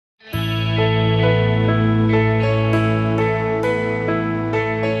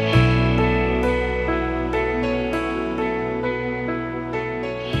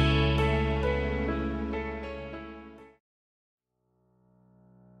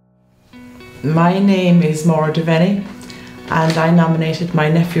My name is Maura and I nominated my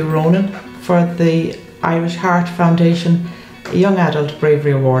nephew Ronan for the Irish Heart Foundation Young Adult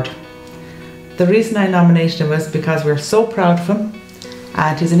Bravery Award. The reason I nominated him was because we're so proud of him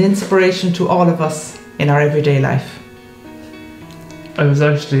and he's an inspiration to all of us in our everyday life. I was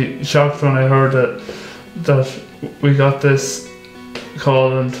actually shocked when I heard that we got this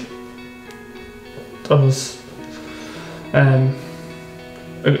call, and that was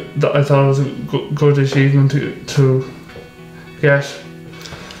I thought it was a good achievement to get.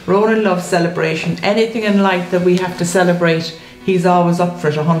 Ronan loves celebration. Anything in life that we have to celebrate, he's always up for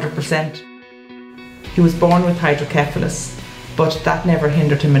it 100%. He was born with hydrocephalus, but that never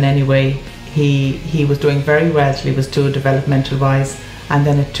hindered him in any way. He was doing very well till he was 2 developmental wise, and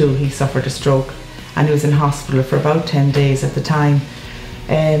then at 2 he suffered a stroke and he was in hospital for about 10 days at the time.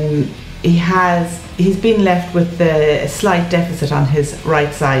 He's been left with a slight deficit on his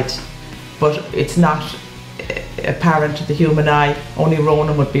right side, but it's not apparent to the human eye. Only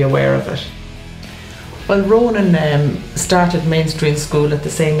Ronan would be aware of it. Well, Ronan started mainstream school at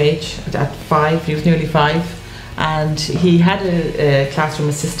the same age, at 5, he was nearly 5, and he had a classroom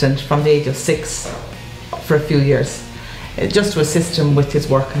assistant from the age of 6 for a few years, just to assist him with his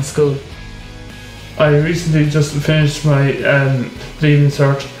work in school. I recently just finished my leaving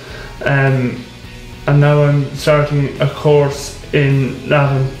cert, and now I'm starting a course in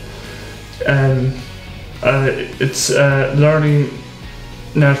Latin. It's learning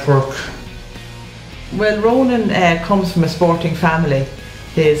network. Well, Ronan comes from a sporting family.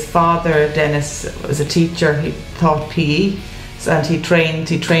 His father, Dennis, was a teacher. He taught PE and he trained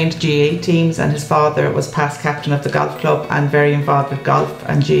GAA teams, and his father was past captain of the golf club and very involved with golf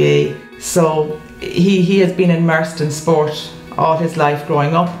and GAA. So he has been immersed in sport all his life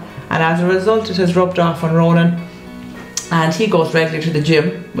growing up, and as a result it has rubbed off on Ronan, and he goes regularly to the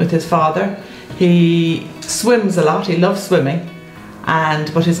gym with his father. He swims a lot, he loves swimming,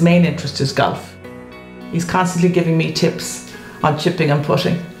 but his main interest is golf. He's constantly giving me tips on chipping and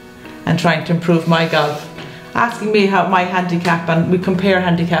putting and trying to improve my golf, asking me how my handicap, and we compare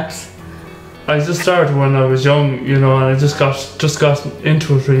handicaps. I just started when I was young, you know, and I just got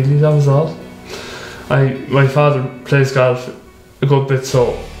into it really, that was all. My father plays golf a good bit,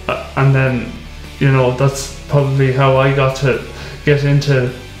 so, and then, you know, that's probably how I got to get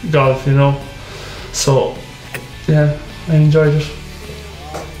into golf, you know. So, yeah, I enjoyed it.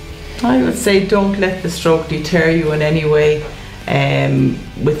 I would say don't let the stroke deter you in any way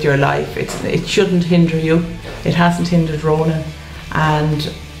with your life. It shouldn't hinder you. It hasn't hindered Ronan, and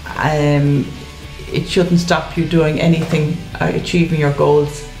it shouldn't stop you doing anything, achieving your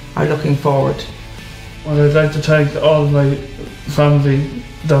goals or looking forward. Well, I'd like to thank all of my family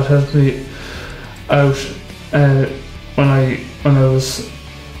that helped me out when I was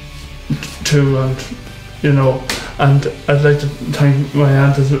 2, and you know, and I'd like to thank my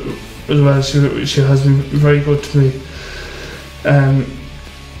aunt as well. She has been very good to me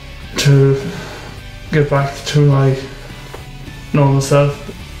to get back to my normal self.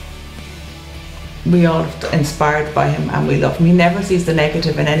 We all are inspired by him and we love him. He never sees the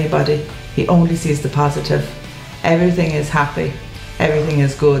negative in anybody, he only sees the positive. Everything is happy, everything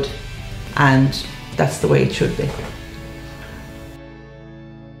is good, and that's the way it should be.